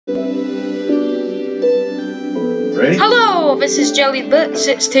Ready? Hello, this is JelliedBook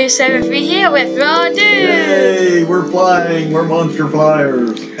 6273 here with RajDood. Hey, we're flying. We're monster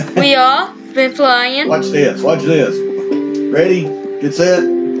flyers. We are been flying. Watch this. Watch this. Ready? Get set.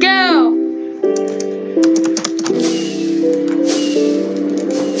 Go.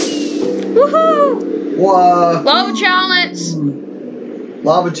 Woohoo! Wow. Lava challenge.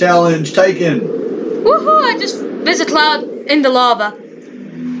 Lava challenge taken. Woohoo! I just there's a cloud in the lava.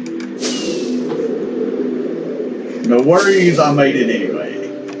 No worries, I made it anyway.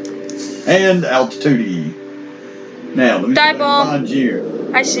 And altitude. Now, let me Dive bomb. find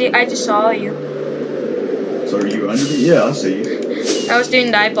you. I just saw you. So are you under me? Yeah, I see you. I was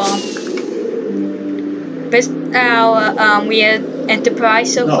doing dive bomb. This our weird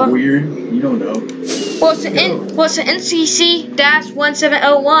enterprise so far. Not weird. You don't know. What's the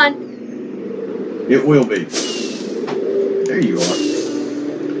NCC-1701? It will be. There you are.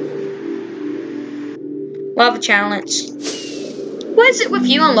 Lava challenge. What is it with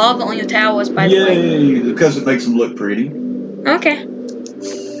you and lava on your towers, by the way? Yay! Because it makes them look pretty. Okay.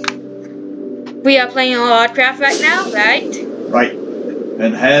 We are playing on Hardcraft right now, right? Right.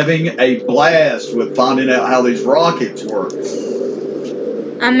 And having a blast with finding out how these rockets work.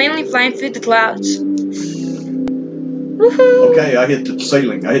 I'm mainly flying through the clouds. Woohoo! Okay, I hit the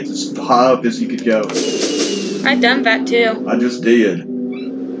ceiling. I hit as high up as you could go. I done that too. I just did.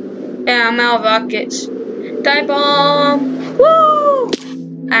 Yeah, I'm out of rockets. Dive bomb! Woo!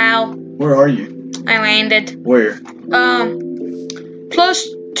 Ow. Where are you? I landed. Where? Close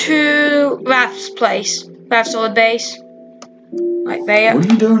to Raph's place. Raph's old base. Right there. What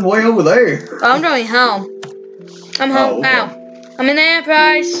are you doing way over there? Oh, I'm going home. I'm home. Oh, okay. Ow. I'm in the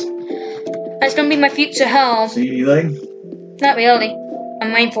Enterprise. That's gonna be my future home. See anything? Not really.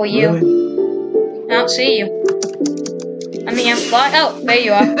 I'm waiting for you. Really? I don't see you. I mean, I'm flying. Oh, there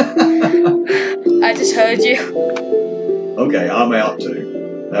you are. I just heard you. Okay, I'm out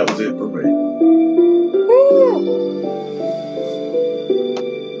too. That was it for me. Woo!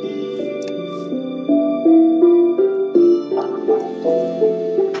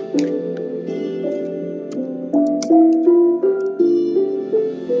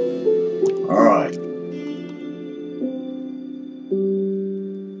 All right.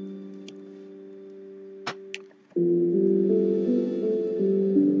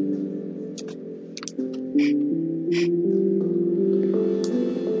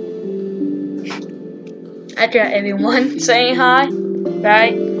 I got everyone saying hi,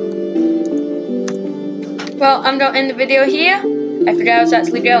 right? Well, I'm gonna end the video here. I forgot I was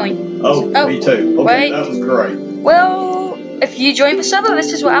actually going. Oh, me too. Okay, wait. that was great. Well, if you join the server,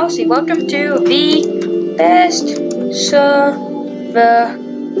 this is what I'll see. Welcome to the best server.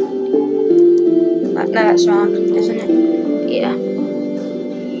 No, that's wrong, isn't it? Yeah.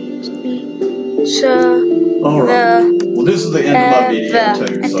 All right. Well, this is the end of my video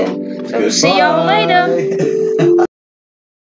too. So see y'all later.